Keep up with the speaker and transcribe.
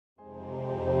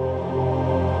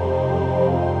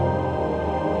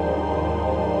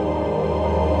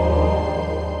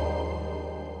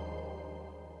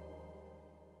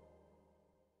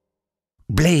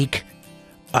Blake,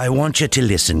 I want you to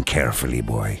listen carefully,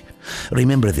 boy.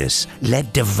 Remember this,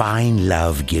 let divine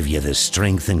love give you the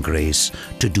strength and grace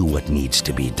to do what needs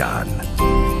to be done.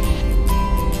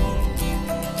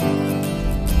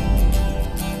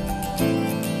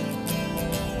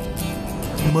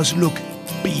 You must look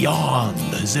beyond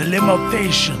the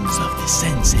limitations of the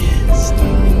senses.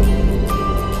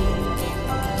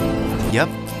 Yep,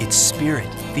 it's spirit,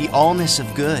 the allness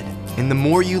of good. And the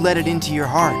more you let it into your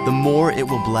heart, the more it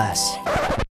will bless.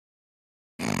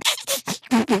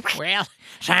 Well,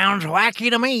 sounds wacky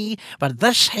to me, but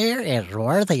this here is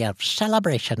worthy of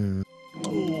celebration.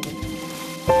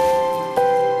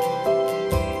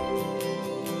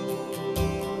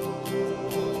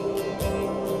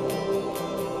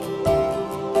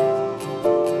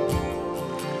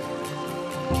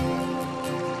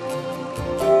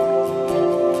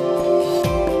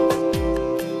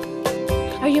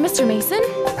 Are you Mr. Mason?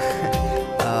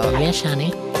 Yes,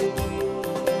 honey.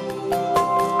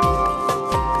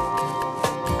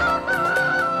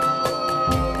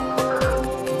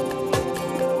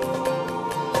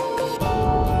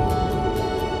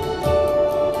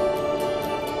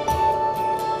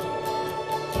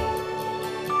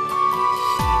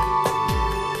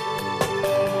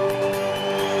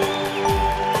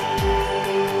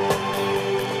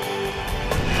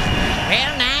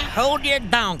 Well, now, hold your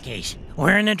donkeys.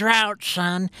 We're in a drought,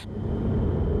 son.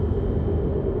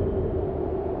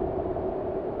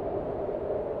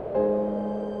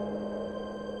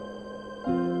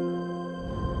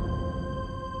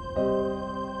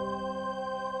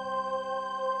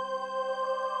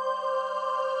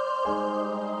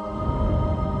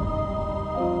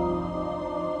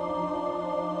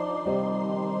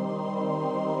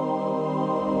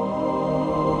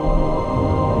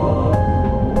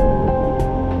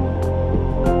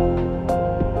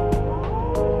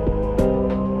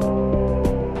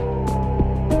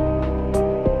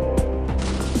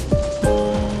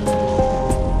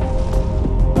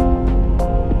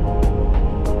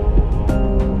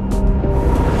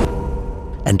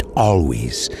 And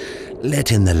always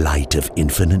let in the light of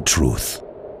infinite truth.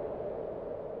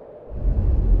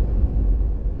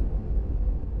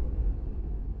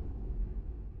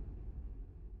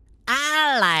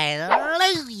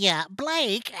 Hallelujah!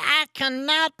 Blake, I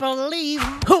cannot believe...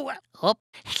 Oh,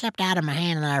 slipped out of my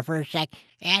hand there for a sec.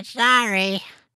 Yeah, sorry.